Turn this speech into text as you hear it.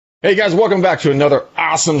Hey guys, welcome back to another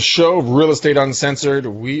awesome show of Real Estate Uncensored.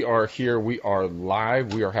 We are here. We are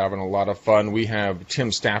live. We are having a lot of fun. We have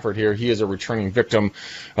Tim Stafford here. He is a returning victim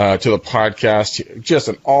to the podcast. Just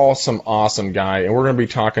an awesome guy. And we're going to be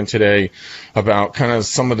talking today about kind of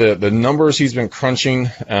some of the numbers he's been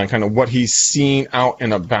crunching and kind of what he's seen out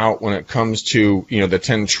and about when it comes to, the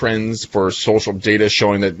 10 trends for social data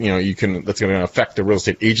showing that, that's going to affect the real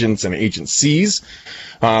estate agents and agencies.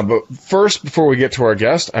 But first, before we get to our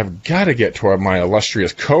guest, I've got to get to my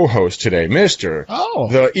illustrious co-host today,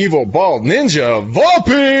 the evil bald ninja,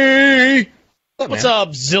 Volpe! What's up,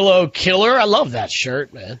 Zillow Killer? I love that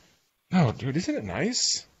shirt, man. Oh, dude, isn't it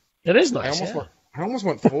nice? It is nice, I almost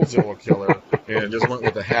went full Zillow Killer and just went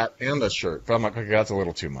with the hat and the shirt. But I'm like, okay, that's a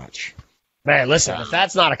little too much. Man, listen, if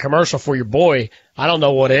that's not a commercial for your boy, I don't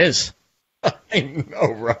know what is. I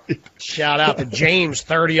know, right? Shout out to James,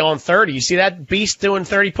 30 on 30. You see that beast doing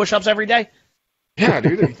 30 push-ups every day? Yeah,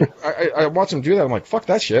 dude. I watch him do that. I'm like, fuck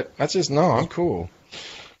that shit. That's just, no, I'm cool.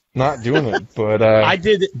 Not doing it, but... I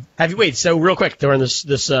did... Wait, so real quick, during this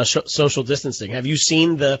social distancing, have you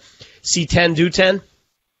seen the C10, do 10?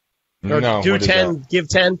 Or no. Do 10, give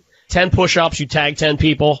 10? 10 push-ups, you tag 10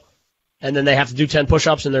 people, and then they have to do 10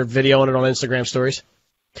 push-ups, and they're videoing it on Instagram stories.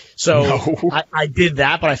 So no. I did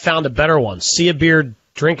that, but I found a better one. See a beer,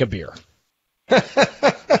 drink a beer.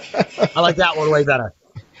 I like that one way better.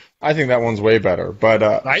 I think that one's way better. But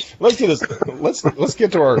right? Let's do this. Let's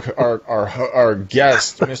get to our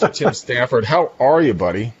guest, Mr. Tim Stafford. How are you,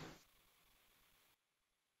 buddy?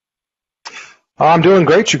 I'm doing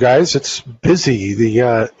great, you guys. It's busy.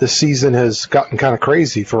 The season has gotten kind of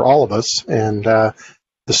crazy for all of us, and the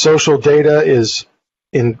social data is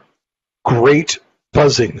in great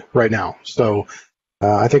buzzing right now. So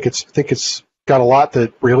I think it's got a lot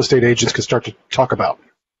that real estate agents can start to talk about.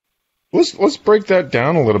 Let's break that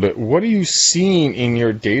down a little bit. What are you seeing in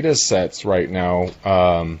your data sets right now,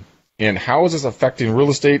 and how is this affecting real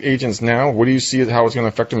estate agents now? What do you see how it's going to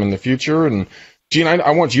affect them in the future? And Gene,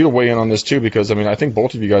 I want you to weigh in on this too, because I think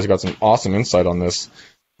both of you guys got some awesome insight on this.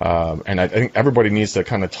 And I think everybody needs to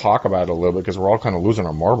kind of talk about it a little bit because we're all kind of losing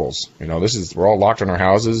our marbles. We're all locked in our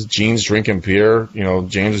houses. Gene's drinking beer.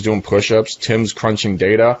 James is doing push-ups. Tim's crunching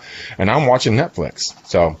data, and I'm watching Netflix.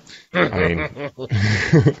 So,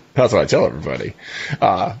 that's what I tell everybody.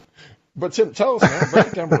 But Tim, tell us, man, break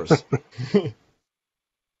it down for us.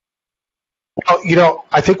 Well,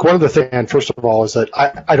 I think one of the things, first of all, is that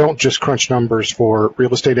I don't just crunch numbers for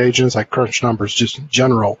real estate agents. I crunch numbers just in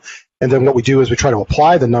general. And then what we do is we try to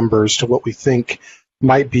apply the numbers to what we think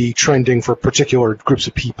might be trending for particular groups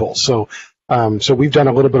of people. So we've done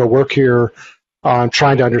a little bit of work here on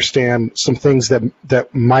trying to understand some things that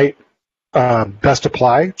might best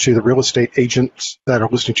apply to the real estate agents that are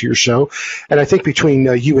listening to your show. And I think between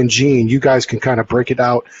you and Gene, you guys can kind of break it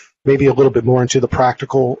out maybe a little bit more into the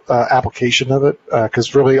practical application of it,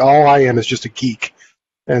 because really all I am is just a geek.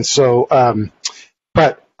 And so,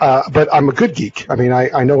 but I'm a good geek.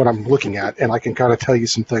 I know what I'm looking at, and I can kind of tell you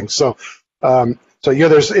some things. So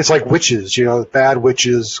it's like witches, bad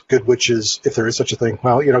witches, good witches, if there is such a thing.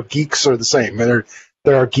 Well, geeks are the same. And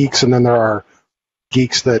there are geeks, and then there are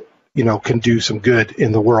geeks that, can do some good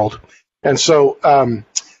in the world. And so,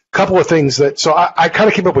 couple of things so I kind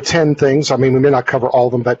of came up with 10 things. We may not cover all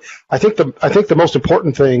of them, but I think the most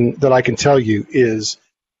important thing that I can tell you is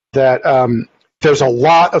that there's a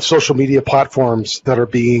lot of social media platforms that are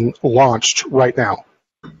being launched right now.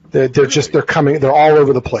 They're coming. They're all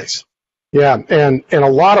over the place. Yeah, and a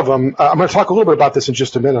lot of them. I'm going to talk a little bit about this in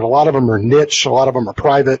just a minute. A lot of them are niche. A lot of them are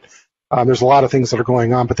private. There's a lot of things that are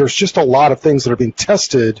going on, but there's just a lot of things that are being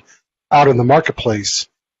tested out in the marketplace.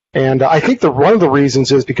 And I think one of the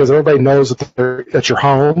reasons is because everybody knows that they're at your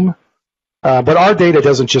home, but our data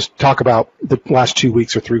doesn't just talk about the last 2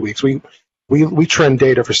 weeks or 3 weeks. We trend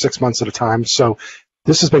data for 6 months at a time. So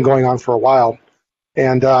this has been going on for a while.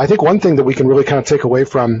 And I think one thing that we can really kind of take away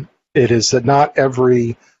from it is that not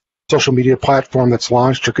every social media platform that's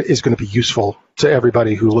launched is going to be useful to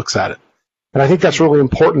everybody who looks at it. And I think that's really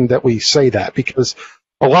important that we say that, because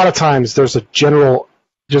a lot of times there's a general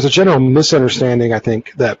misunderstanding, I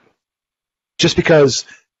think, that just because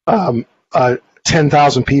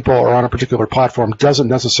 10,000 people are on a particular platform doesn't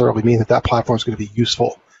necessarily mean that platform is going to be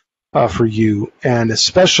useful for you. And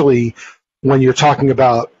especially when you're talking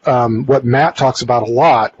about what Matt talks about a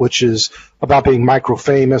lot, which is about being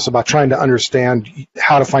micro-famous, about trying to understand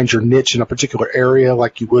how to find your niche in a particular area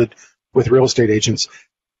like you would with real estate agents.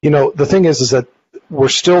 The thing is that we're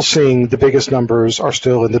still seeing the biggest numbers are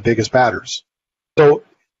still in the biggest batters. So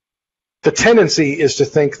the tendency is to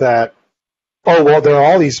think that oh, well, there are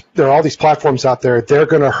all these platforms out there. They're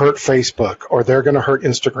going to hurt Facebook, or they're going to hurt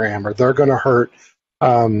Instagram, or they're going to hurt,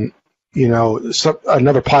 another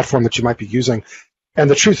platform that you might be using. And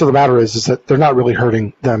the truth of the matter is that they're not really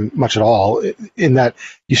hurting them much at all, in that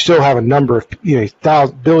you still have a number of,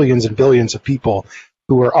 billions and billions of people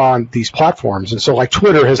who are on these platforms. And so, like,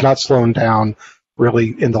 Twitter has not slowed down really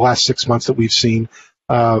in the last 6 months that we've seen.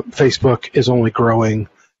 Facebook is only growing.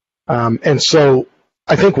 And so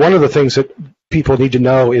I think one of the things that people need to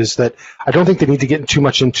know is that I don't think they need to get too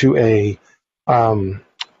much into a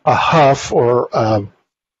huff or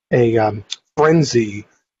a frenzy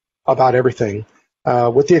about everything,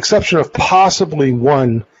 with the exception of possibly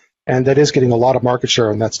one, and that is getting a lot of market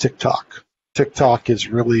share, and that's TikTok. TikTok is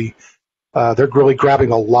really, they're really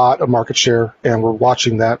grabbing a lot of market share, and we're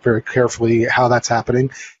watching that very carefully, how that's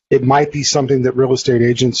happening. It might be something that real estate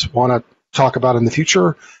agents want to talk about in the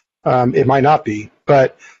future. It might not be,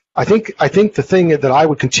 but I think the thing that I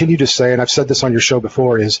would continue to say, and I've said this on your show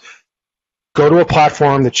before, is go to a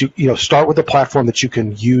platform that start with a platform that you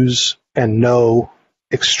can use and know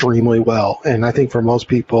extremely well. And I think for most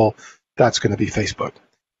people, that's going to be Facebook.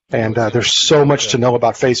 And there's so much to know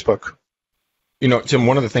about Facebook. Tim,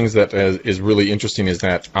 one of the things that is really interesting is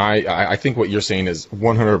that I think what you're saying is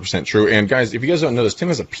 100% true. And guys, if you guys don't know this, Tim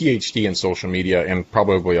has a PhD in social media and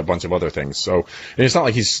probably a bunch of other things. So, and it's not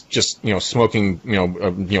like he's just, smoking,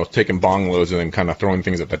 taking bong loads and then kind of throwing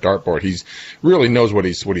things at the dartboard. He's really knows what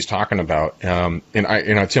he's talking about. And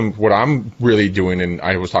Tim, what I'm really doing, and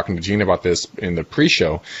I was talking to Gene about this in the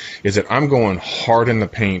pre-show, is that I'm going hard in the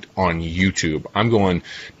paint on YouTube. I'm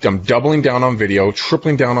doubling down on video,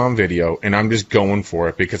 tripling down on video, and I'm just going for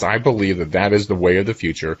it because I believe that is the way of the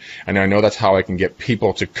future, and I know that's how I can get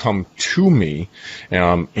people to come to me,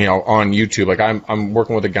 on YouTube. Like I'm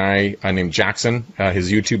working with a guy named Jackson. His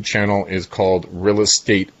YouTube channel is called Real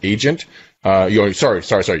Estate Agent.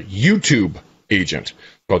 YouTube Agent.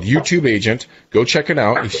 Called YouTube Agent. Go check it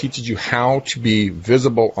out. He teaches you how to be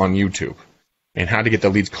visible on YouTube and how to get the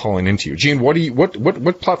leads calling into you. Gene, what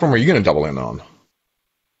platform are you going to double in on?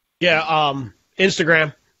 Yeah,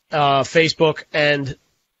 Instagram. Facebook and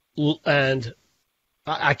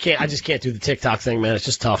I just can't do the TikTok thing, man. It's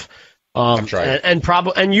just tough. And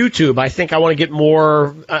YouTube. I think I want to get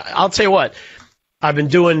more. I'll tell you what. I've been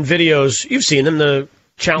doing videos. You've seen them, the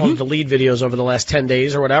challenge the lead videos over the last 10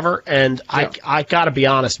 days or whatever. And yeah. I got to be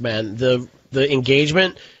honest, man. The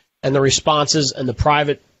engagement and the responses and the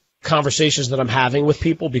private conversations that I'm having with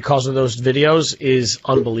people because of those videos is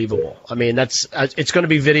unbelievable. I mean, it's going to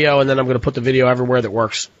be video, and then I'm going to put the video everywhere that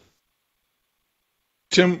works.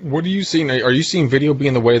 Tim, what are you seeing? Are you seeing video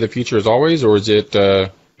being the way of the future as always, or is it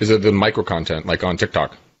the micro content like on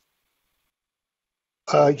TikTok?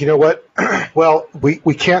 You know what? Well,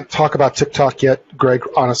 we can't talk about TikTok yet, Greg,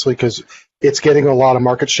 honestly, because it's getting a lot of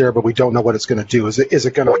market share, but we don't know what it's going to do. Is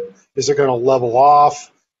it going to level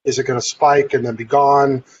off? Is it going to spike and then be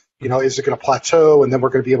gone? Is it going to plateau and then we're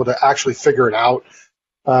going to be able to actually figure it out?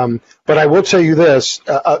 But I will tell you this: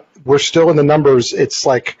 we're still in the numbers. It's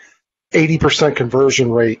like 80%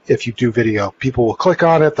 conversion rate if you do video. People will click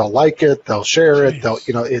on it, they'll like it, they'll share it,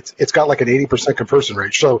 it's got like an 80% conversion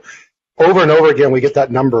rate. So over and over again we get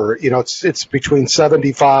that number. It's between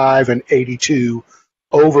 75 and 82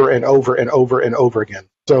 over and over and over and over again.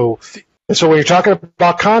 So when you're talking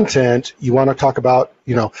about content, you want to talk about,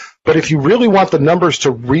 but if you really want the numbers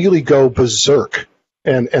to really go berserk,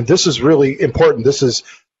 and this is really important, this is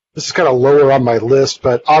kind of lower on my list,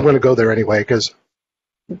 but I'm going to go there anyway because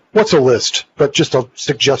what's a list but just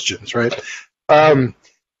suggestions, right?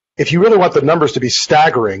 If you really want the numbers to be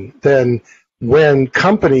staggering, then when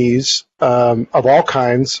companies of all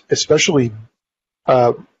kinds, especially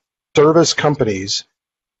service companies,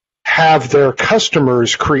 have their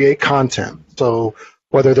customers create content, so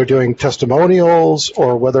whether they're doing testimonials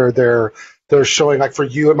or whether they're showing, like for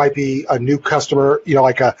you, it might be a new customer,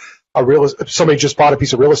 like somebody just bought a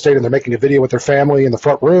piece of real estate and they're making a video with their family in the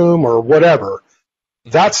front room or whatever.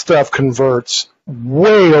 That stuff converts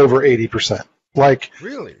way over 80%. Like,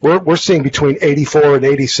 really? We're seeing between 84 and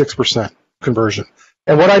 86% conversion.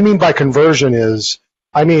 And what I mean by conversion is,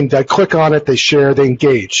 they click on it, they share, they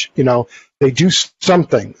engage, they do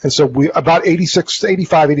something. And so about 85,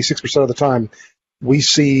 86% of the time, we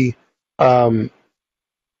see that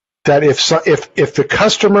if the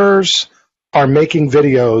customers are making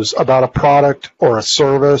videos about a product or a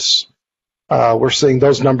service, we're seeing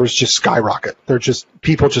those numbers just skyrocket.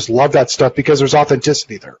 People just love that stuff because there's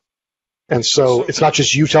authenticity there. And so it's not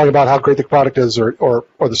just you telling about how great the product is or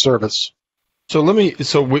the service. So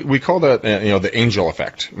we call that, the angel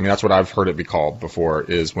effect. I mean, that's what I've heard it be called before,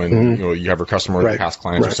 is when, you have a customer, right, past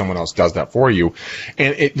clients, or someone else does that for you.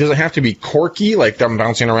 And it doesn't have to be quirky, like them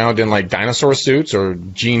bouncing around in like dinosaur suits, or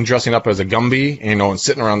Gene dressing up as a Gumby, and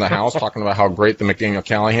sitting around the house talking about how great the McDaniel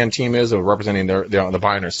Callahan team is of representing the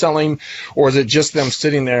buying or selling. Or is it just them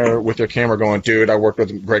sitting there with their camera going, dude, I worked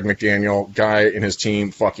with Greg McDaniel, guy and his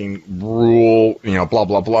team fucking rule, blah,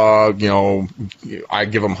 blah, blah, I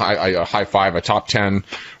give them a high five, a top 10,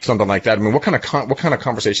 something like that. I mean, what kind of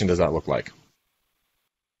conversation does that look like?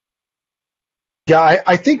 Yeah,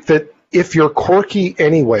 I think that if you're quirky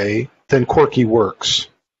anyway, then quirky works.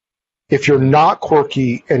 If you're not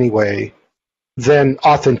quirky anyway, then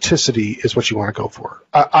authenticity is what you want to go for.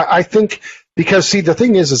 I think, because see, the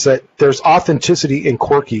thing is that there's authenticity in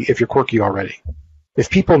quirky if you're quirky already.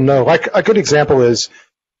 If people know, like a good example is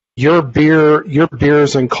your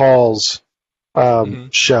Beers and Calls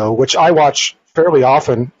show, which I watch fairly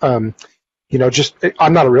often. I'm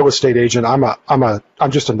not a real estate agent. I'm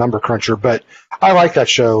just a number cruncher, but I like that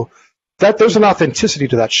show. There's an authenticity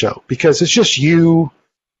to that show because it's just you,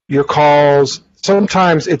 your calls.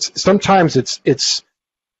 Sometimes it's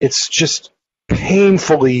just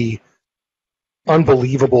painfully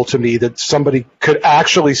unbelievable to me that somebody could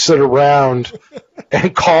actually sit around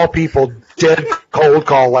and call people dead cold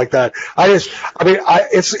call like that.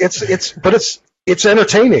 It's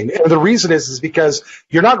entertaining, and the reason is because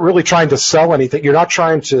you're not really trying to sell anything. You're not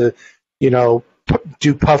trying to,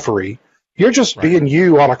 do puffery. You're just being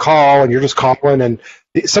you on a call, and you're just calling. And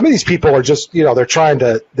some of these people are just, they're trying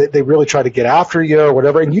to, they really try to get after you or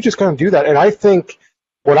whatever, and you just kind of do that. And I think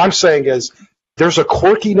what I'm saying is there's a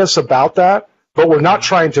quirkiness about that, but we're not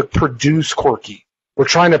trying to produce quirky. We're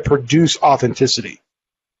trying to produce authenticity.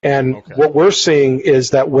 And what we're seeing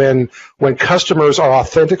is that when customers are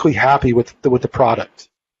authentically happy with the product,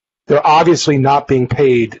 they're obviously not being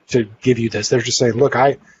paid to give you this. They're just saying, look,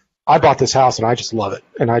 I bought this house and I just love it,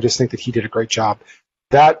 and I just think that he did a great job.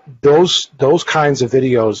 Those kinds of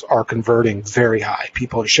videos are converting very high.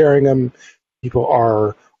 People are sharing them. People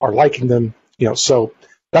are liking them. So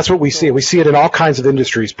that's what we see. We see it in all kinds of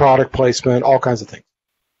industries, product placement, all kinds of things.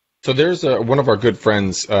 So there's one of our good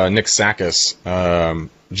friends, Nick Sakis.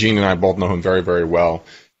 Gene and I both know him very, very well.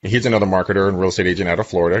 He's another marketer and real estate agent out of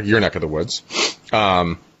Florida, your neck of the woods.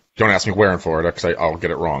 Don't ask me where in Florida because I'll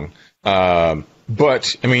get it wrong.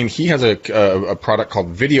 But, I mean, he has a product called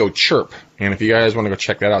Video Chirp. And if you guys want to go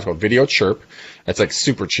check that out, it's called Video Chirp. It's like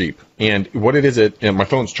super cheap. And what it is, and my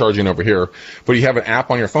phone's charging over here, but you have an app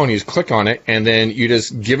on your phone, you just click on it, and then you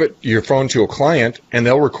just give it your phone to a client, and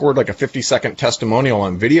they'll record like a 50-second testimonial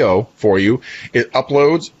on video for you. It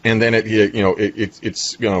uploads, and then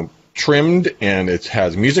it's trimmed, and it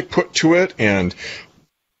has music put to it, and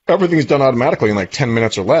everything's done automatically in like 10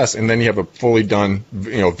 minutes or less, and then you have a fully done,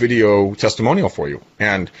 video testimonial for you.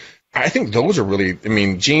 And I think those are really,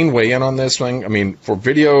 Gene, weigh in on this thing. For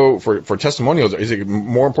video, for testimonials, is it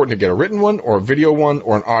more important to get a written one or a video one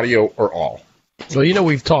or an audio or all? Well,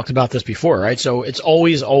 we've talked about this before, right? So it's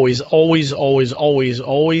always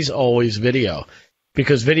video,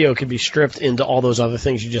 because video can be stripped into all those other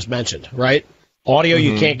things you just mentioned, right? Audio,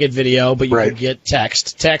 you can't get video, but you can get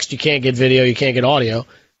text. Text, you can't get video, you can't get audio.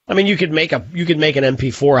 You could make an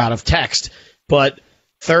MP4 out of text, but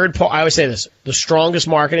I always say this: the strongest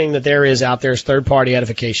marketing that there is out there is third-party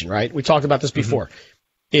edification, right? We talked about this before.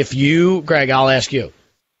 If you, Greg, I'll ask you,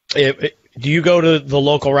 do you go to the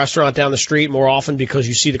local restaurant down the street more often because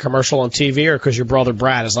you see the commercial on TV, or because your brother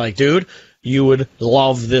Brad is like, dude, you would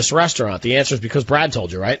love this restaurant? The answer is because Brad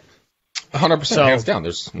told you, right? 100%, hands down.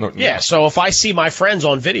 There's no. Yeah, so if I see my friends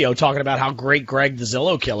on video talking about how great Greg the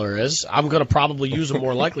Zillow killer is, I'm going to probably use them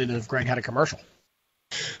more likely than if Greg had a commercial.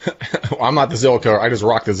 Well, I'm not the Zillow killer. I just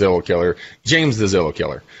rock the Zillow killer. James the Zillow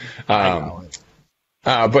killer. But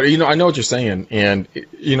I know what you're saying, and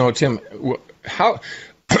Tim, how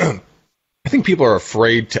I think people are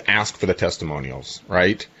afraid to ask for the testimonials,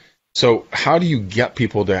 right? So how do you get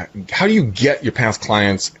your past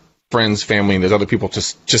clients, friends, family, and there's other people to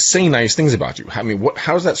just say nice things about you?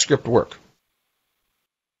 How does that script work?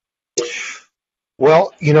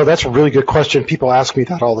 Well, that's a really good question. People ask me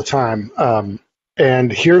that all the time.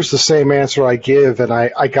 And here's the same answer I give. And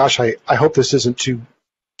I hope this isn't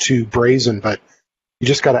too brazen, but you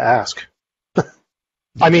just got to ask.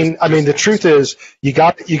 The truth is you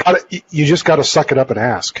just got to suck it up and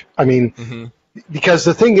ask. Because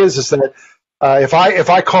the thing is that if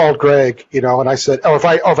I called Greg, and I said, or if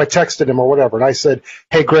I texted him or whatever, and I said,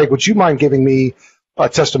 hey, Greg, would you mind giving me a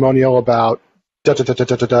testimonial about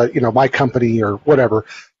my company or whatever?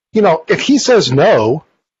 If he says no,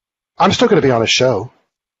 I'm still going to be on the show.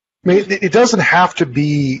 I mean, it doesn't have to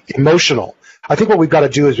be emotional. I think what we've got to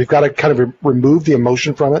do is we've got to kind of remove the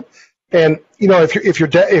emotion from it. And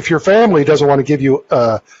if your family doesn't want to give you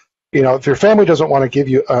if your family doesn't want to give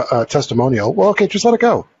you a testimonial, well, okay, just let it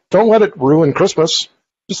go. Don't let it ruin Christmas.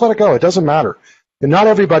 Just let it go. It doesn't matter. And not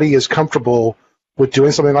everybody is comfortable with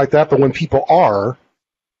doing something like that, but when people are,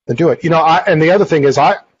 then do it. And the other thing is,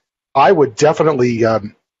 I would definitely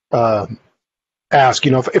ask.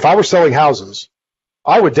 If I were selling houses,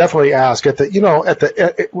 I would definitely ask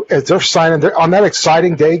as they're signing on that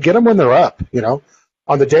exciting day, get them when they're up.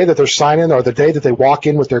 On the day that they're signing or the day that they walk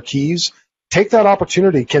in with their keys, take that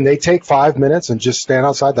opportunity. Can they take 5 minutes and just stand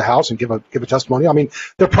outside the house and give a testimony? I mean,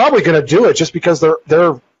 they're probably going to do it just because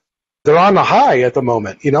they're on the high at the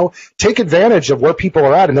moment. Take advantage of where people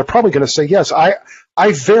are at, and they're probably going to say yes.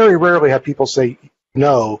 I very rarely have people say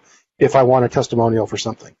no if I want a testimonial for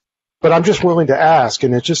something, but I'm just willing to ask,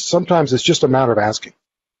 and sometimes it's just a matter of asking.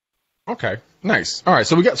 Okay, nice. All right,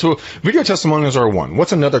 so video testimonials are one.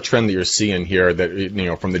 What's another trend that you're seeing here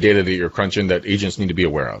that from the data that you're crunching that agents need to be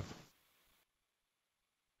aware of?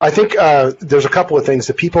 I think there's a couple of things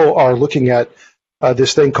that people are looking at.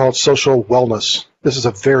 This thing called social wellness. This is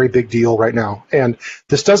a very big deal right now, and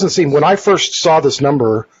this doesn't seem. When I first saw these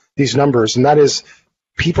numbers, and that is,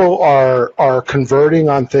 people are converting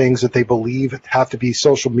on things that they believe have to be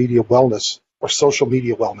social media wellness or social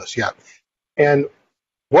media wellness. Yeah, and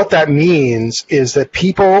what that means is that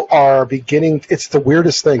people are beginning. It's the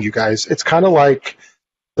weirdest thing, you guys. It's kind of like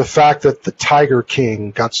the fact that the Tiger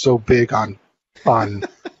King got so big on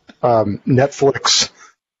Netflix.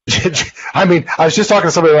 I mean, I was just talking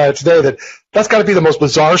to somebody about it today that's got to be the most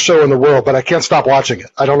bizarre show in the world, but I can't stop watching it.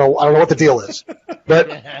 I don't know what the deal is, but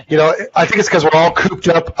I think it's because we're all cooped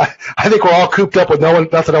up. I think we're all cooped up with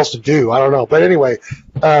nothing else to do. I don't know, but anyway,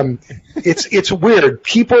 it's weird.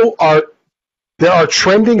 There are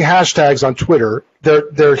trending hashtags on Twitter.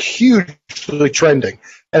 They're hugely trending,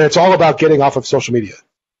 and it's all about getting off of social media,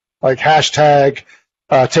 like hashtag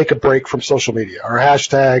take a break from social media or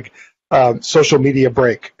hashtag social media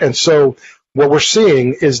break. And so what we're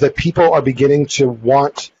seeing is that people are beginning to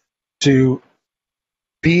want to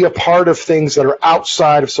be a part of things that are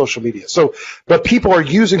outside of social media. So, but people are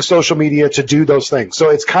using social media to do those things. So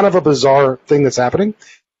it's kind of a bizarre thing that's happening.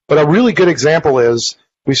 But a really good example is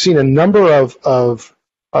we've seen a number of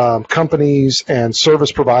companies and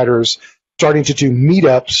service providers starting to do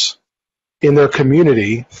meetups in their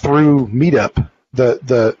community through Meetup,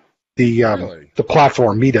 the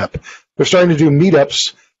platform Meetup. They're starting to do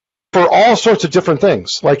meetups for all sorts of different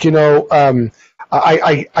things. Like,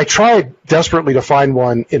 I tried desperately to find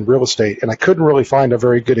one in real estate, and I couldn't really find a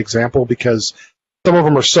very good example because some of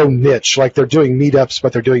them are so niche. Like, they're doing meetups,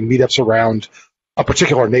 but they're doing meetups around a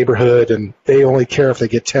particular neighborhood, and they only care if they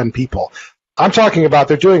get 10 people. I'm talking about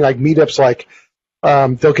they're doing like meetups like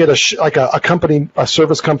they'll get a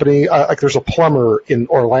service company. Like there's a plumber in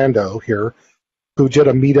Orlando here who did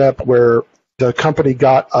a meetup where the company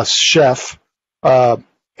got a chef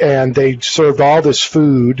and they served all this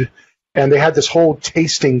food and they had this whole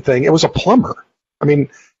tasting thing. It was a plumber. I mean,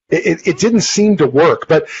 it didn't seem to work,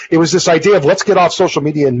 but it was this idea of let's get off social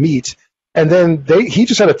media and meet. And then he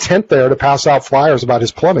just had a tent there to pass out flyers about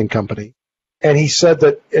his plumbing company. And he said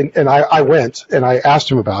that, and I went and I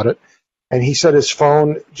asked him about it. And he said his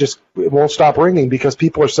phone it won't stop ringing because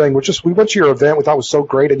people are saying, we went to your event, we thought it was so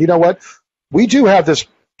great. And you know what? We do have this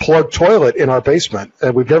plugged toilet in our basement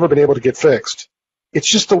and we've never been able to get fixed. It's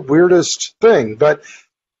just the weirdest thing. But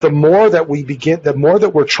the more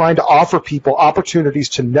that we're trying to offer people opportunities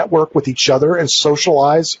to network with each other and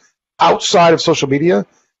socialize outside of social media,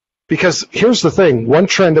 because here's the thing, one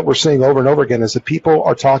trend that we're seeing over and over again is that people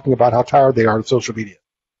are talking about how tired they are of social media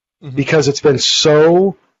because it's been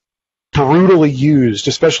so brutally used,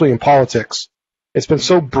 especially in politics. It's been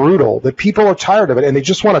so brutal that people are tired of it and they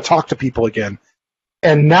just want to talk to people again.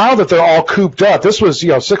 And now that they're all cooped up, this was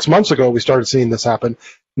 6 months ago we started seeing this happen.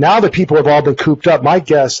 Now that people have all been cooped up, my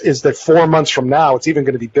guess is that 4 months from now it's even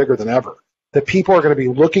going to be bigger than ever. That people are going to be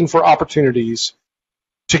looking for opportunities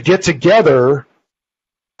to get together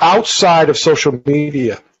outside of social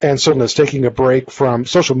media and taking a break from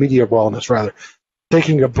social media wellness, rather.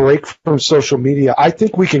 Taking a break from social media. I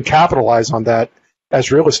think we can capitalize on that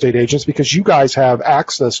as real estate agents because you guys have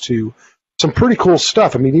access to some pretty cool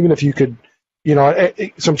stuff. I mean, even if you could,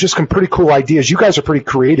 some pretty cool ideas. You guys are pretty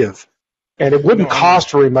creative, and it wouldn't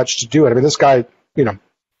cost very much to do it. I mean, this guy,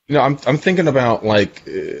 I'm thinking about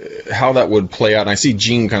how that would play out, and I see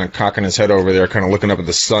Gene kind of cocking his head over there, kind of looking up at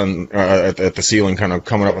the sun, at the ceiling, kind of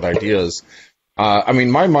coming up with ideas. I mean,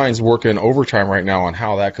 my mind's working overtime right now on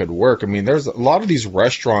how that could work. I mean, there's a lot of these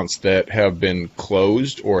restaurants that have been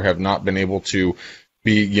closed or have not been able to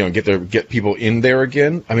be, get people in there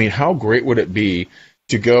again. I mean, how great would it be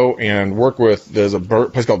to go and work with, there's a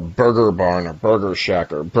place called Burger Barn or Burger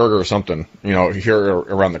Shack or Burger something, here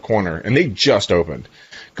around the corner, and they just opened.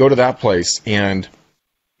 Go to that place and,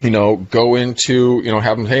 go into,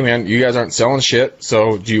 have them, hey man, you guys aren't selling shit,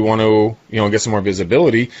 so do you want to, get some more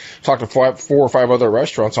visibility? Talk to 4 or 5 other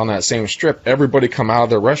restaurants on that same strip. Everybody come out of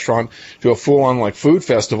their restaurant, do a full-on food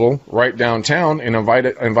festival right downtown, and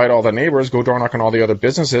invite all the neighbors, go door knock on all the other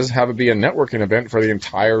businesses, have it be a networking event for the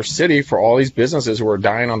entire city for all these businesses who are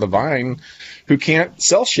dying on the vine, who can't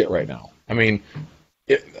sell shit right now. I mean,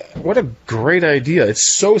 what a great idea!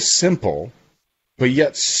 It's so simple, but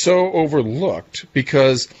yet so overlooked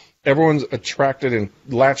because everyone's attracted and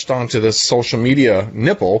latched onto this social media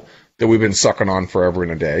nipple that we've been sucking on forever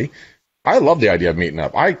and a day. I love the idea of meeting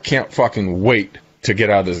up. I can't fucking wait to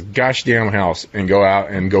get out of this gosh damn house and go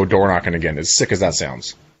out and go door knocking again, as sick as that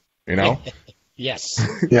sounds. Yes.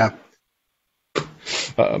 Yeah.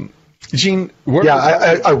 Gene,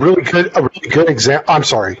 a really good example. I'm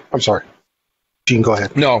sorry. Gene, go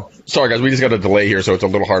ahead. No, sorry guys, we just got a delay here, so it's a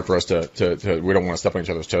little hard for us to we don't want to step on each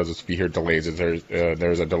other's toes if you hear delays.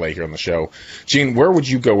 There's a delay here on the show. Gene, where would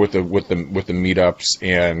you go with the meetups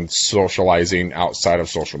and socializing outside of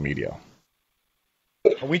social media?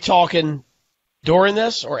 Are we talking during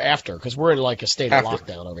this or after? Because we're in a state of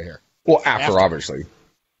lockdown over here. Well, after. Obviously.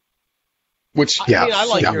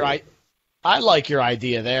 I like your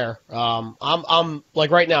idea there. I'm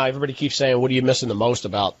right now, everybody keeps saying, what are you missing the most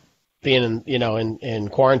about being in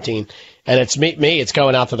quarantine? And it's me, it's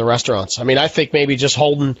going out to the restaurants. I mean, I think maybe just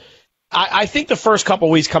holding, I think the first couple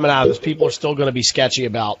of weeks coming out of this, people are still going to be sketchy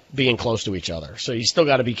about being close to each other. So you still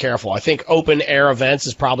got to be careful. I think open air events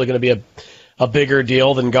is probably going to be a bigger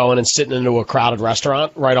deal than going and sitting into a crowded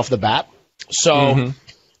restaurant right off the bat. So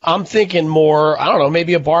I'm thinking more, I don't know,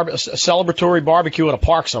 maybe a celebratory barbecue at a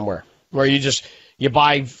park somewhere where you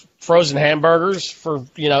buy frozen hamburgers for,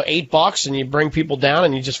 $8 and you bring people down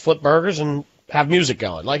and you just flip burgers and have music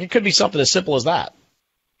going. It could be something as simple as that.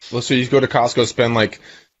 Well, so you go to Costco, spend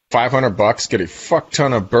 $500, get a fuck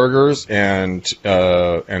ton of burgers and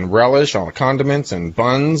relish on condiments and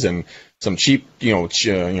buns and some cheap,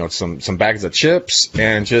 some bags of chips,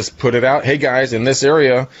 and just put it out. Hey guys, in this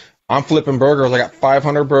area, I'm flipping burgers. I got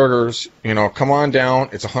 500 burgers. Come on down.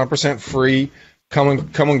 It's 100% free. Come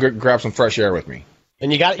and grab some fresh air with me.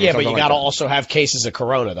 And you got to also have cases of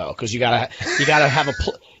corona though, because you got to have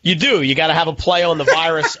a play on the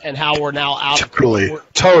virus and how we're now out.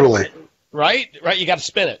 Totally. Right. You got to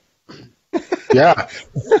spin it. Yeah,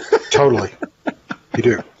 totally. You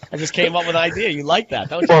do. I just came up with an idea. You like that,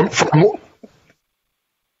 don't you?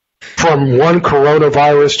 From one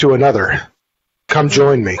coronavirus to another. Come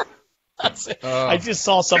join me. I just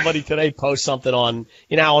saw somebody today post something on,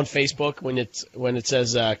 on Facebook when it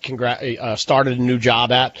says started a new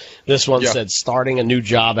job at. This one said starting a new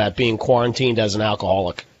job at being quarantined as an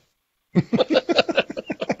alcoholic.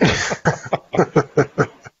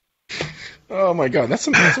 Oh my God, that's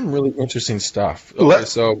some really interesting stuff. Okay,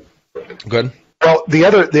 so good. Well, the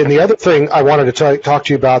other thing I wanted to talk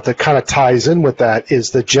to you about that kind of ties in with that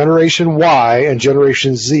is the Generation Y and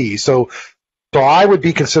Generation Z. So I would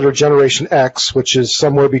be considered Generation X, which is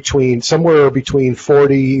somewhere between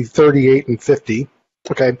 40, 38, and 50.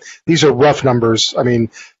 Okay, these are rough numbers. I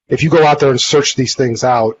mean, if you go out there and search these things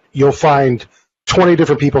out, you'll find 20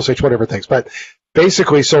 different people say 20 different things. But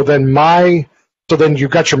basically, so then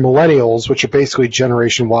you've got your millennials, which are basically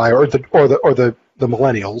Generation Y or the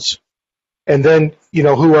millennials, and then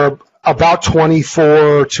who are about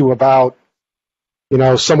 24 to about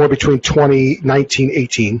somewhere between 20, 19,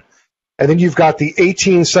 18. And then you've got the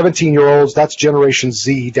 18, 17-year-olds, that's Generation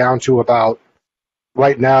Z, down to about,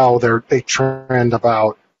 right now, they trend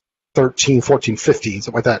about 13, 14, 15,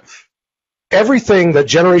 something like that. Everything that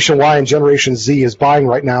Generation Y and Generation Z is buying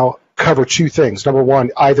right now cover two things. Number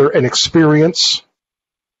one, either an experience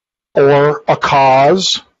or a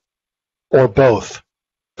cause or both.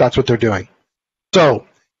 That's what they're doing. So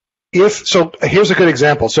here's a good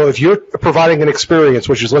example. So if you're providing an experience,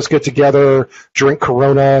 which is let's get together, drink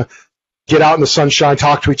Corona, get out in the sunshine,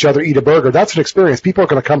 talk to each other, eat a burger. That's an experience. People are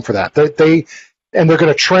going to come for that. They're going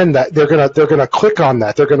to trend that. They're going to click on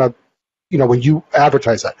that. They're going to, when you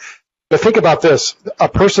advertise that. But think about this. A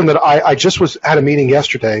person that I just had a meeting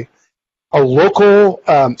yesterday, a local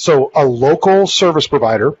service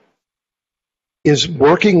provider is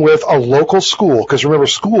working with a local school, because remember,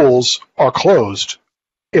 schools are closed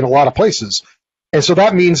in a lot of places. And so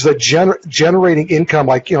that means that generating income,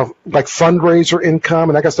 like fundraiser income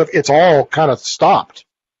and that kind of stuff, it's all kind of stopped.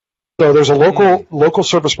 So there's a local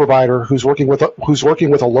service provider who's working with a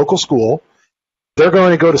local school. They're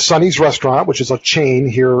going to go to Sonny's Restaurant, which is a chain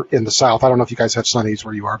here in the South. I don't know if you guys have Sonny's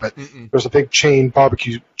where you are, but there's a big chain,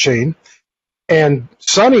 barbecue chain. And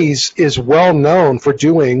Sonny's is well known for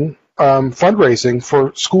doing fundraising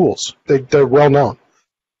for schools. They're well known.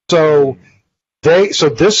 So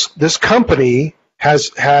this company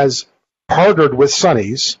has partnered with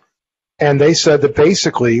Sonny's. And they said that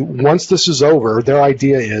basically, once this is over, their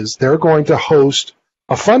idea is they're going to host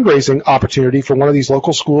a fundraising opportunity for one of these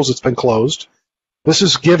local schools that's been closed. This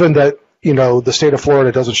is given that, the state of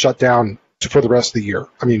Florida doesn't shut down for the rest of the year.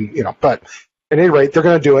 I mean, but at any rate, they're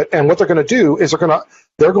going to do it. And what they're going to do is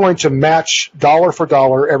they're going to match dollar for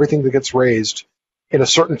dollar everything that gets raised in a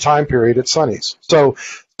certain time period at Sonny's. So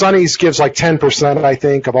Sonny's gives like 10%, I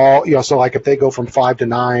think, of all, so like if they go from 5 to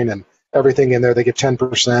 9 and everything in there, they get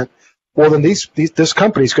 10%. Well, then this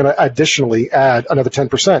company is going to additionally add another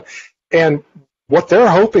 10%. And what they're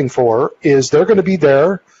hoping for is they're going to be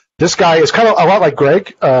there. This guy is kind of a lot like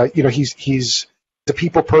Greg. He's a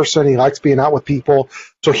people person. He likes being out with people.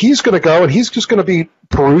 So he's going to go and he's just going to be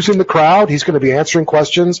perusing the crowd. He's going to be answering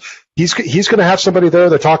questions. He's going to have somebody there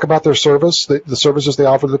to talk about their service, the services they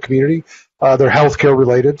offer to the community. They're healthcare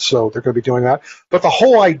related, so they're going to be doing that. But the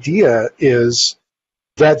whole idea is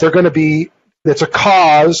that they're going to be it's a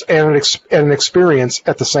cause and an experience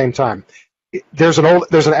at the same time. There's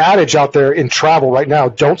an adage out there in travel right now: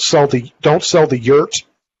 don't sell the yurt,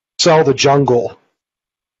 sell the jungle.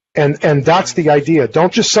 And that's the idea.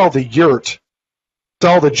 Don't just sell the yurt,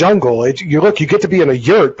 sell the jungle. You get to be in a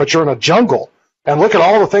yurt, but you're in a jungle. And look at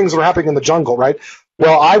all the things that are happening in the jungle, right?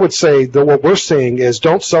 Well, I would say that what we're seeing is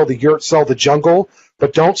don't sell the yurt, sell the jungle,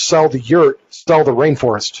 but don't sell the yurt, sell the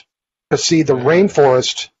rainforest. Because see, the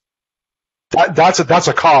rainforest. That's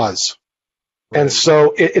a cause, and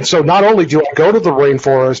so not only do I go to the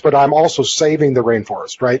rainforest, but I'm also saving the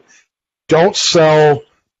rainforest. Right? Don't sell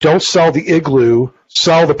the igloo.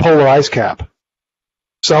 Sell the polar ice cap.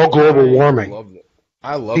 Sell global warming.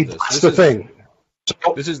 I love this. That's the thing.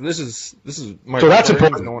 So, this is my. So that's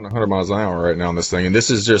important. Going 100 miles an hour right now on this thing, and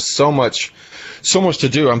this is just so much to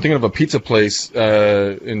do. I'm thinking of a pizza place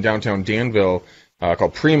in downtown Danville.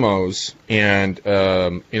 Called Primo's, and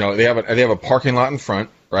they have a parking lot in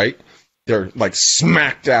front, right? They're like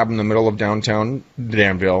smack dab in the middle of downtown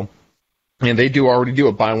Danville, and they already do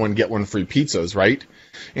a buy one get one free pizzas, right?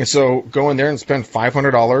 And so go in there and spend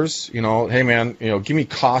 $500. Hey man, give me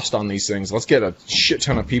cost on these things. Let's get a shit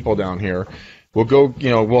ton of people down here. We'll go,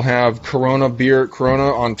 we'll have Corona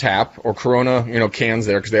on tap or Corona, cans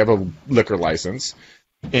there because they have a liquor license.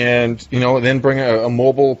 And, then bring a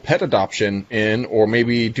mobile pet adoption in, or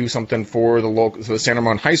maybe do something for the Santa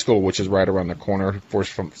Monica High School, which is right around the corner, for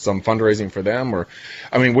some fundraising for them. Or,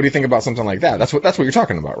 I mean, what do you think about something like that? That's what you're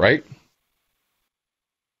talking about, right?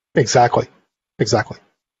 Exactly.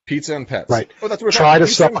 Pizza and pets. Right. Oh, that's what Try to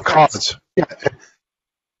sell a cause. Yeah.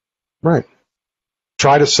 Right.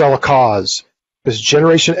 Try to sell a cause, because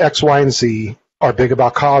Generation X, Y, and Z are big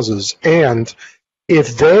about causes. And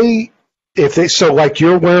if they so like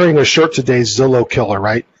you're wearing a shirt today, Zillow Killer,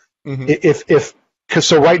 right? Mm-hmm.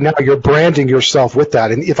 So right now you're branding yourself with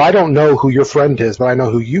that. And if I don't know who your friend is, but I know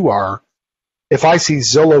who you are, if I see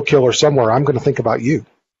Zillow Killer somewhere, I'm going to think about you.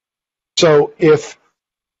 So if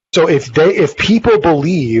people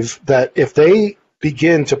believe that if they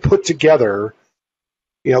begin to put together,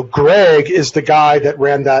 Greg is the guy that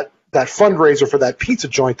ran that fundraiser for that pizza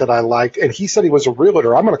joint that I liked, and he said he was a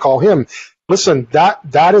realtor, I'm going to call him. Listen,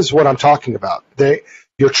 that is what I'm talking about.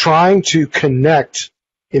 You're trying to connect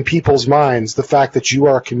in people's minds the fact that you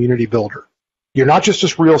are a community builder. You're not just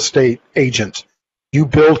a real estate agent. You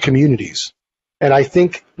build communities. And I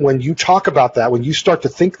think when you talk about that, when you start to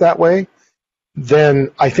think that way,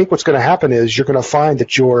 then I think what's going to happen is you're going to find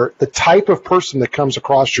that you're the type of person that comes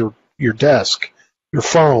across your desk, your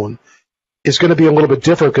phone, is going to be a little bit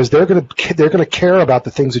different, because they're going to care about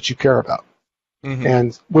the things that you care about. Mm-hmm.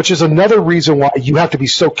 And which is another reason why you have to be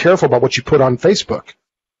so careful about what you put on Facebook,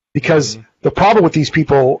 because the problem with these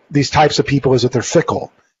types of people, is that they're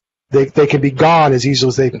fickle. They can be gone as easily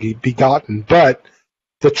as they can be gotten. But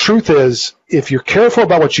the truth is, if you're careful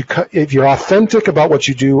about if you're authentic about what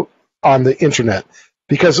you do on the internet,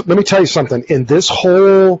 because let me tell you something, in this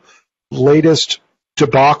whole latest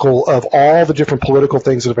debacle of all the different political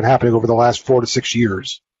things that have been happening over the last 4 to 6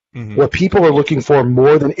 years, what people are looking for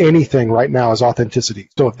more than anything right now is authenticity.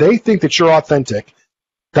 So if they think that you're authentic,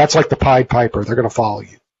 that's like the Pied Piper. They're going to follow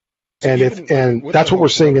you. And that's what we're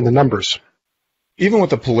seeing in the numbers. even with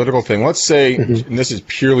the political thing, let's say, and this is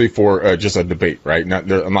purely for just a debate, right?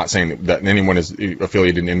 I'm not saying that anyone is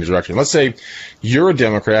affiliated in any direction. Let's say you're a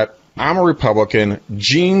Democrat, I'm a Republican,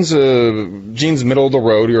 Gene's middle of the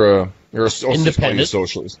road. You're a independent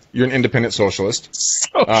socialist. You're an independent socialist.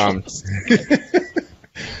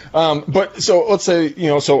 But so let's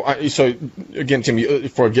say, so again, Tim,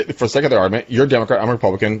 for the sake of the argument, you're a Democrat, I'm a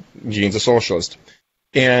Republican, Gene's a socialist.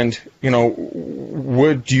 And,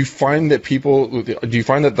 do you find that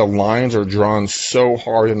the lines are drawn so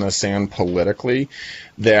hard in the sand politically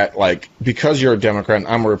that, like, because you're a Democrat and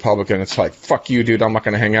I'm a Republican, it's like, fuck you, dude, I'm not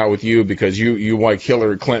going to hang out with you because you like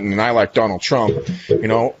Hillary Clinton and I like Donald Trump,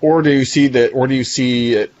 or do you see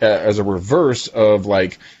it as a reverse of,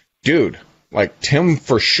 like, dude, like, Tim,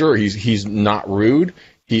 for sure, he's not rude.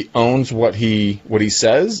 He owns what he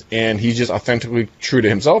says, and he's just authentically true to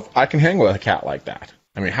himself. I can hang with a cat like that.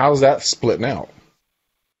 I mean, how's that splitting out?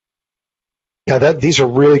 Yeah, these are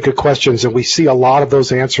really good questions, and we see a lot of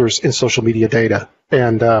those answers in social media data.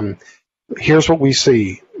 And here's what we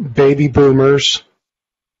see: baby boomers.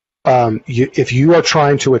 If you are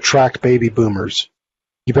trying to attract baby boomers,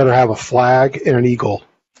 you better have a flag and an eagle.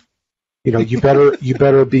 You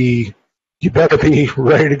better be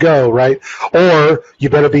ready to go, right? Or you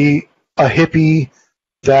better be a hippie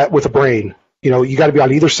with a brain. You got to be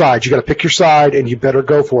on either side. You got to pick your side, and you better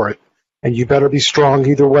go for it. And you better be strong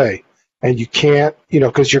either way. And you can't,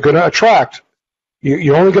 because you're going to attract.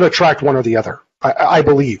 You're only going to attract one or the other. I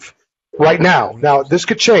believe right now. Now this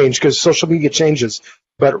could change because social media changes.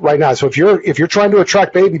 But right now, so if you're trying to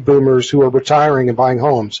attract baby boomers who are retiring and buying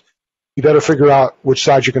homes, you better figure out which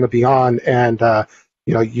side you're going to be on. And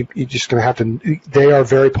you're just going to have to. They are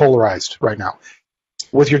very polarized right now.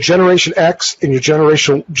 With your Generation X and your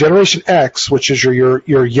Generation X, which is your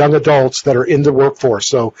young adults that are in the workforce,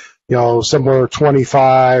 so somewhere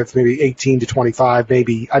 25, maybe 18 to 25,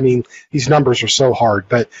 maybe. I mean, these numbers are so hard,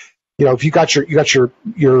 but if you got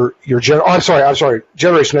I'm sorry,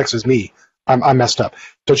 Generation X is me. I'm messed up.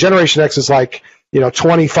 So Generation X is like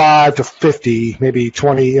 25 to 50, maybe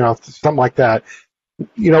 20, something like that.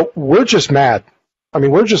 We're just mad. I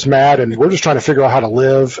mean, we're just mad, and we're just trying to figure out how to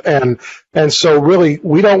live, and so really,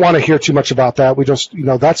 we don't want to hear too much about that. We just,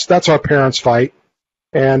 that's our parents' fight,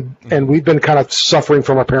 and we've been kind of suffering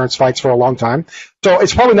from our parents' fights for a long time. So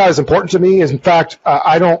it's probably not as important to me. As in fact,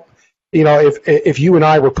 I don't, if you and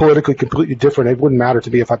I were politically completely different, it wouldn't matter to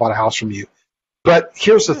me if I bought a house from you. But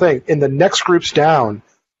here's the thing: in the next groups down,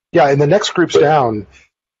 they're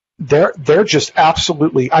just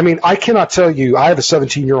absolutely. I mean, I cannot tell you. I have a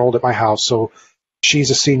 17-year-old at my house, so.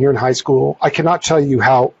 She's a senior in high school. I cannot tell you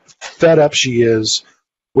how fed up she is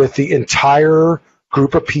with the entire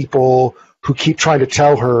group of people who keep trying to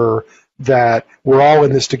tell her that we're all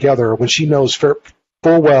in this together when she knows full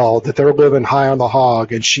well that they're living high on the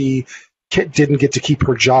hog and she didn't get to keep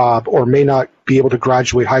her job or may not be able to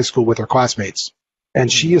graduate high school with her classmates.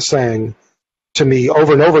 And she is saying to me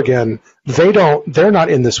over and over again, they're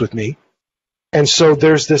not in this with me. And so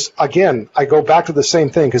there's this, again, I go back to the same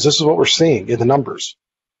thing because this is what we're seeing in the numbers,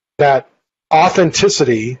 that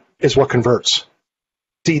authenticity is what converts.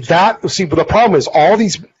 But the problem is all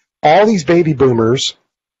these baby boomers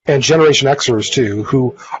and Generation Xers too,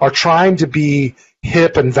 who are trying to be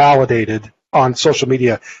hip and validated on social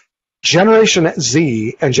media. Generation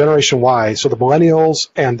Z and Generation Y, so the millennials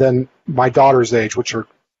and then my daughter's age, which are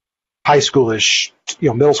high schoolish,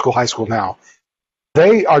 middle school, high school now,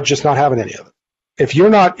 they are just not having any of it. If you're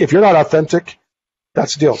not authentic,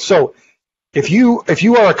 that's the deal. So if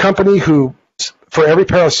you are a company who, for every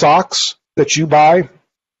pair of socks that you buy,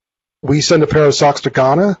 we send a pair of socks to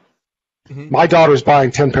Ghana, my daughter's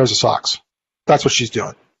buying 10 pairs of socks. That's what she's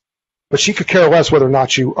doing. But she could care less whether or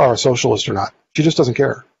not you are a socialist or not. She just doesn't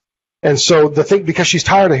care. And so because she's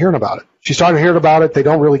tired of hearing about it. She's tired of hearing about it. They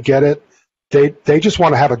don't really get it. They just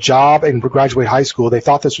want to have a job and graduate high school. They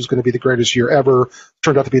thought this was going to be the greatest year ever.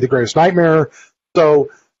 Turned out to be the greatest nightmare. So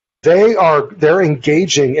they're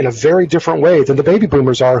engaging in a very different way than the baby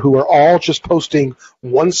boomers are, who are all just posting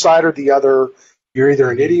one side or the other. You're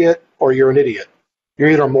either an idiot or you're an idiot. You're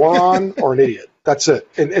either a moron or an idiot. That's it.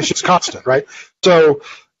 And it's just constant, right? So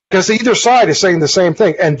because either side is saying the same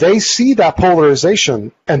thing, and they see that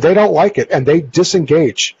polarization and they don't like it and they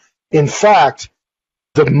disengage. In fact,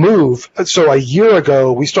 the move, so a year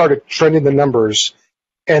ago we started trending the numbers,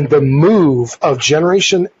 and the move of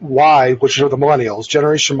Generation Y, which are the millennials,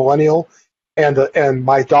 Generation Millennial, and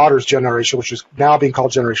my daughter's generation, which is now being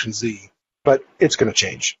called Generation Z, but it's going to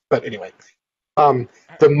change. But anyway,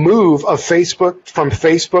 the move of from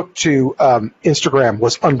Facebook to Instagram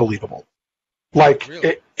was unbelievable. Like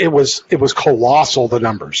really? it was colossal, the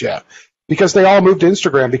numbers. Yeah. because they all moved to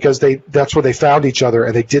Instagram because that's where they found each other,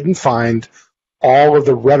 and they didn't find all of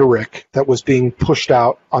the rhetoric that was being pushed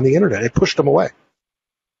out on the internet. It pushed them away.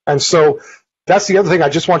 And so that's the other thing I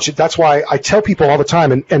just want you, that's why I tell people all the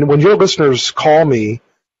time, and when your listeners call me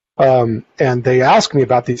and they ask me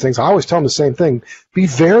about these things, I always tell them the same thing. Be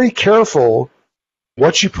very careful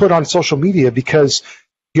what you put on social media, because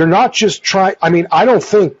you're not just trying, I mean, I don't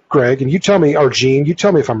think, Greg, and you tell me, or Gene, you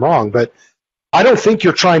tell me if I'm wrong, but I don't think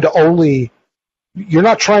you're not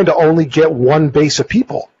trying to only get one base of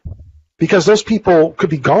people, because those people could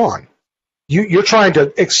be gone. You're trying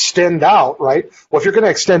to extend out, right? Well, if you're going to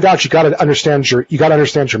extend out, you got to understand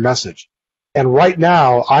your message. And right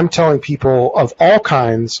now, I'm telling people of all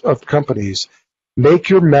kinds of companies, make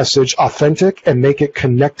your message authentic and make it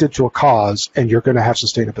connected to a cause, and you're going to have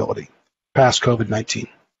sustainability past COVID-19.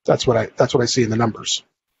 That's what I see in the numbers.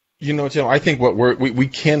 You know, Tim, I think what we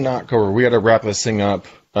cannot cover. We got to wrap this thing up,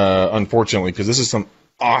 unfortunately, because this is some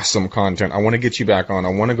awesome content. I want to get you back on. I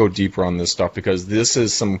want to go deeper on this stuff, because this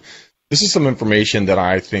is some information that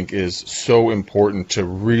I think is so important to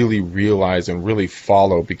really realize and really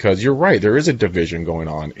follow, because you're right, there is a division going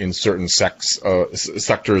on in certain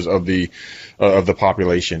sectors of the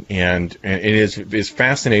population, and it is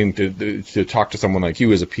fascinating to talk to someone like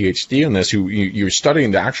you as a PhD in this, who you're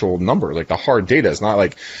studying the actual number, like the hard data. It's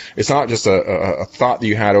not just a thought that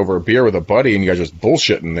you had over a beer with a buddy and you guys just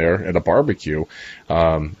bullshitting there at a barbecue.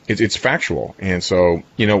 It's factual, and so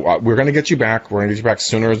we're going to get you back. We're going to get you back as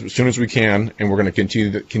soon as we can, and we're going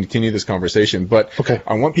to continue this conversation. But okay.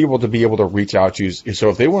 I want people to be able to reach out to you. So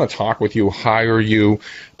if they want to talk with you, hire you,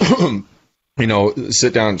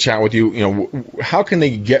 sit down and chat with you, how can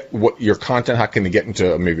they get your content? How can they get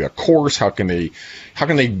into maybe a course? How can they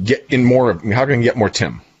get in more? How can they get more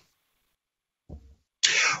Tim?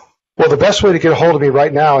 Well, the best way to get a hold of me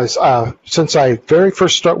right now is since I very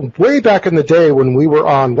first started way back in the day when we were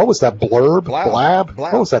on, what was that, Blab?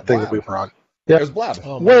 What was that thing that we were on? Yeah, it was Blab.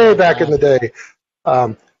 Way back in the day.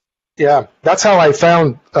 Yeah, that's how I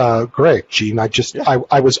found Greg, Gene. I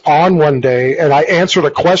was on one day and I answered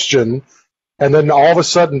a question, and then all of a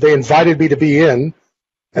sudden they invited me to be in,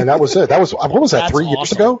 and that was it. That was, what was that, 3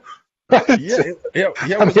 years ago? Yeah.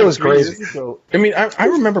 It was crazy. I mean, I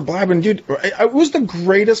remember blabbing, dude. It was the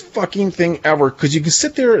greatest fucking thing ever, because you can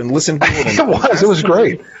sit there and listen to it. It was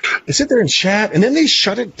great. They sit there and chat, and then they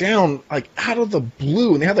shut it down like out of the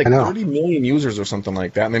blue, and they had like 30 million users or something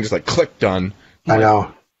like that, and then just like click done. I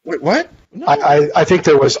know. Wait, what? No. I think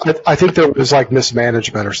there was like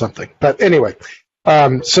mismanagement or something. But anyway,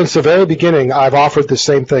 since the very beginning, I've offered the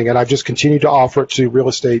same thing, and I've just continued to offer it to Real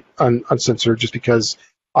Estate Uncensored, just because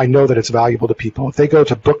I know that it's valuable to people. If they go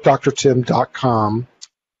to bookdrtim.com,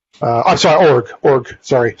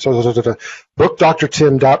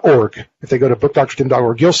 bookdrtim.org. If they go to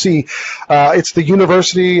bookdrtim.org, you'll see it's the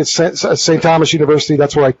university. It's St. Thomas University.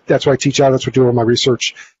 That's where I teach out. That's where I do all my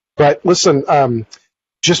research. But listen,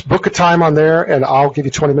 just book a time on there, and I'll give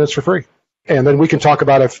you 20 minutes for free. And then we can talk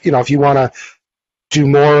about if you want to do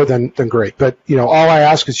more, then great. But all I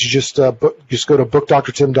ask is you just go to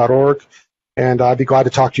bookdrtim.org. And I'd be glad to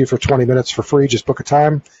talk to you for 20 minutes for free. Just book a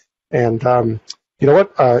time. And you know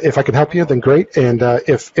what? If I can help you, then great. And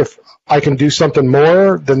if I can do something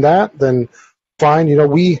more than that, then fine.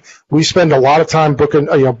 We spend a lot of time booking,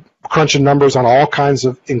 crunching numbers on all kinds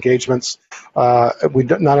of engagements. We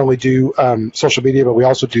not only do social media, but we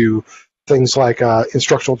also do things like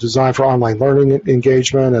instructional design for online learning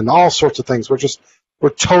engagement and all sorts of things. We're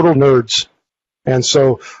total nerds. And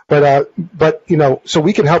so, so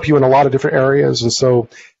we can help you in a lot of different areas. And so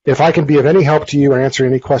if I can be of any help to you or answer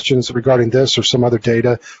any questions regarding this or some other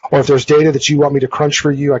data, or if there's data that you want me to crunch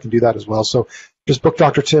for you, I can do that as well. So just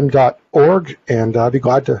bookdrtim.org, and I'll be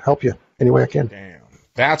glad to help you any way I can. Damn.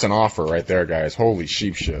 That's an offer right there, guys. Holy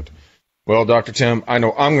sheep shit. Well, Dr. Tim, I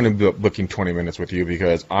know I'm going to be booking 20 minutes with you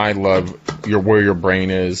because I love where your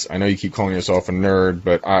brain is. I know you keep calling yourself a nerd,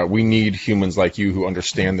 but we need humans like you who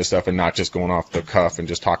understand this stuff and not just going off the cuff and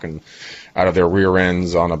just talking out of their rear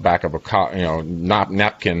ends on the back of a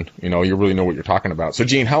napkin. You really know what you're talking about. So,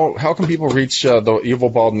 Gene, how can people reach the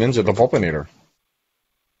evil bald ninja, the Vulpinator?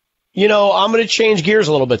 I'm going to change gears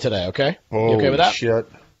a little bit today. Okay, you okay with that? Shit.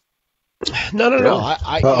 No.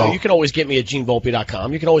 You can always get me at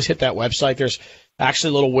genevolpe.com. You can always hit that website. There's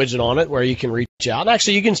actually a little widget on it where you can reach out. And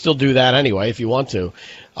actually, you can still do that anyway if you want to.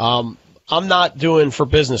 I'm not doing for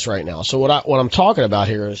business right now. So what I'm talking about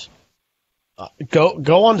here is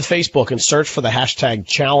go on to Facebook and search for the hashtag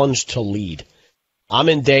challenge to lead. I'm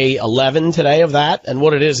in day 11 today of that. And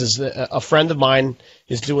what it is a friend of mine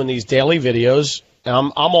is doing these daily videos. And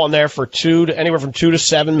I'm on there for anywhere from 2 to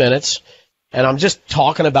 7 minutes. And I'm just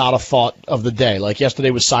talking about a thought of the day. Like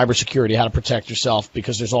yesterday was cybersecurity, how to protect yourself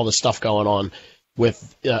because there's all this stuff going on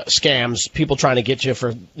with scams, people trying to get you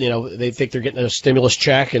for, they think they're getting a stimulus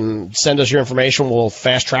check and send us your information. We'll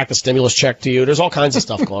fast track the stimulus check to you. There's all kinds of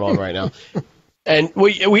stuff going on right now. And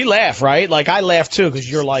we laugh, right? Like I laugh too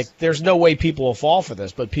because you're like, there's no way people will fall for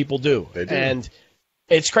this, but people do. They do. And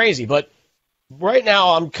it's crazy. But right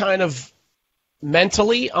now I'm kind of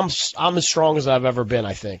mentally, I'm as strong as I've ever been,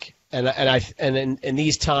 I think. And in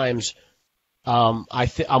these times, I'm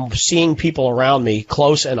seeing people around me,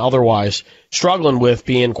 close and otherwise, struggling with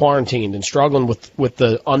being quarantined and struggling with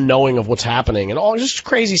the unknowing of what's happening and all just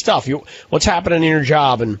crazy stuff. What's happening in your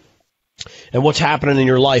job and what's happening in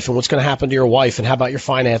your life and what's going to happen to your wife and how about your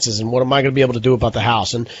finances and what am I going to be able to do about the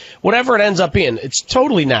house and whatever it ends up being. It's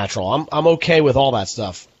totally natural. I'm okay with all that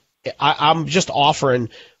stuff. I'm just offering.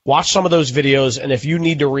 Watch some of those videos, and if you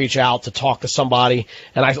need to reach out to talk to somebody,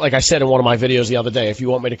 and like I said in one of my videos the other day, if you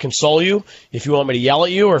want me to console you, if you want me to yell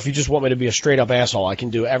at you, or if you just want me to be a straight-up asshole, I can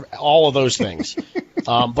do all of those things.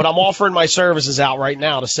 But I'm offering my services out right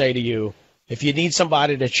now to say to you, if you need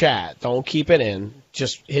somebody to chat, don't keep it in.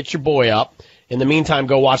 Just hit your boy up. In the meantime,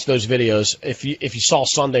 go watch those videos. If you saw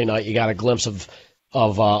Sunday night, you got a glimpse of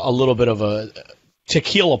a little bit of a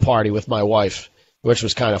tequila party with my wife, which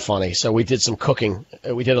was kind of funny. So we did some cooking.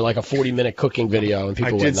 We did like a 40-minute cooking video, and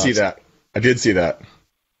people went nuts. I did see that.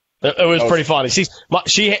 It was pretty funny.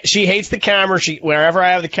 She hates the camera. Wherever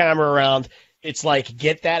I have the camera around, it's like,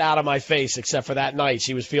 get that out of my face, except for that night.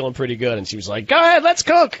 She was feeling pretty good, and she was like, go ahead, let's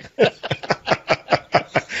cook.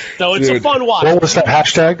 So it's a fun watch. What was that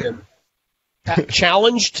hashtag?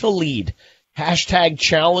 Challenge to lead. Hashtag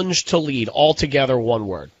challenge to lead. All together, one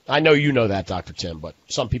word. I know you know that, Dr. Tim, but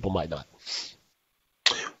some people might not.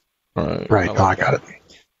 All right. Right. I got it.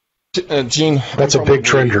 Gene. That's a big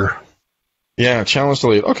trender. Yeah, challenge to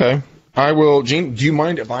lead. Okay. I will. Gene, do you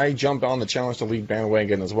mind if I jump on the challenge to lead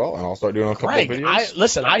bandwagon as well, and I'll start doing a couple of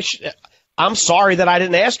videos? I'm sorry that I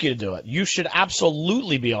didn't ask you to do it. You should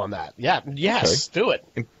absolutely be on that. Yeah. Yes. Okay. Do it.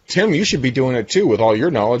 And Tim, you should be doing it too with all your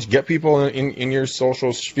knowledge. Get people in your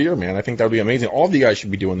social sphere, man. I think that would be amazing. All of you guys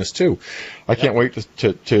should be doing this too. I can't wait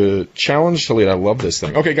to challenge to lead. I love this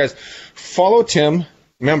thing. Okay, guys, follow Tim.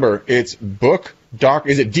 Remember, it's book doc.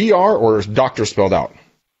 Is it DR or is doctor spelled out?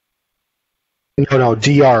 No,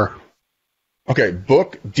 DR. Okay,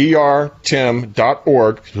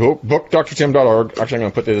 bookdrtim.org. Bookdrtim.org. Actually, I'm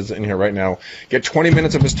going to put this in here right now. Get 20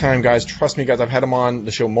 minutes of his time, guys. Trust me, guys. I've had him on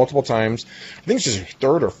the show multiple times. I think it's just his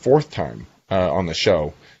third or fourth time on the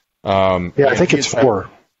show. I think it's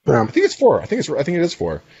four. I think it's four. I think it is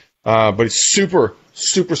four. But he's super,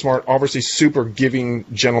 super smart. Obviously, super giving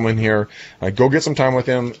gentleman here. Go get some time with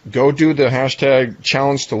him. Go do the hashtag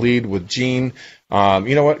challenge to lead with Gene.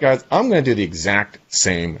 You know what, guys? I'm going to do the exact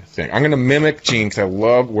same thing. I'm going to mimic Gene because I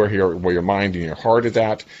love where your mind and your heart is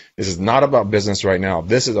at. This is not about business right now.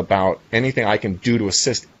 This is about anything I can do to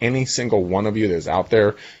assist any single one of you that is out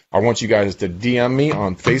there. I want you guys to DM me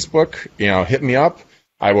on Facebook. Hit me up.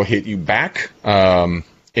 I will hit you back.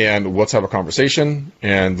 And let's have a conversation,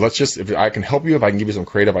 and if I can help you, if I can give you some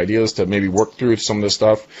creative ideas to maybe work through some of this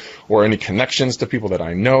stuff, or any connections to people that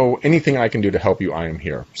I know, anything I can do to help you, I am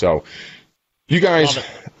here. So you guys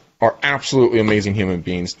are absolutely amazing human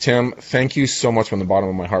beings. Tim, thank you so much from the bottom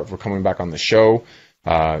of my heart for coming back on the show.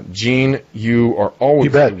 Gene, you are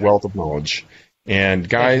always a wealth of knowledge. And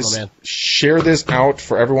guys, share this out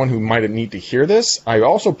for everyone who might need to hear this. I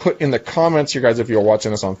also put in the comments here, guys, if you're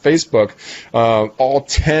watching us on Facebook, all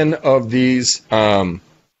 10 of these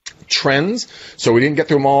trends. So we didn't get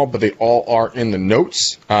through them all, but they all are in the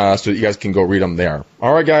notes so that you guys can go read them there.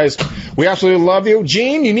 All right, guys, we absolutely love you.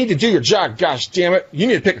 Gene, you need to do your job. Gosh damn it. You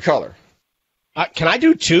need to pick a color. Can I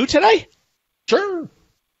do two today? Sure.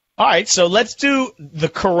 All right, so let's do the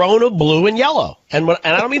Corona blue and yellow. And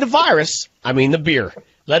I don't mean the virus, I mean the beer.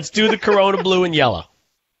 Let's do the Corona blue and yellow.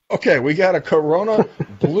 Okay, we got a Corona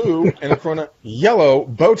blue and a Corona yellow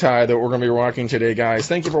bow tie that we're going to be rocking today, guys.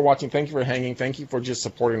 Thank you for watching. Thank you for hanging. Thank you for just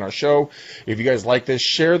supporting our show. If you guys like this,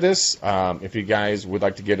 share this. If you guys would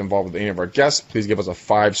like to get involved with any of our guests, please give us a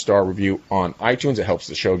 5-star review on iTunes. It helps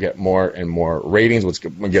the show get more and more ratings, which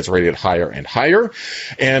gets rated higher and higher.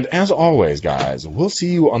 And as always, guys, we'll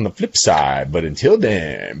see you on the flip side. But until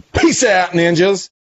then, peace out, ninjas.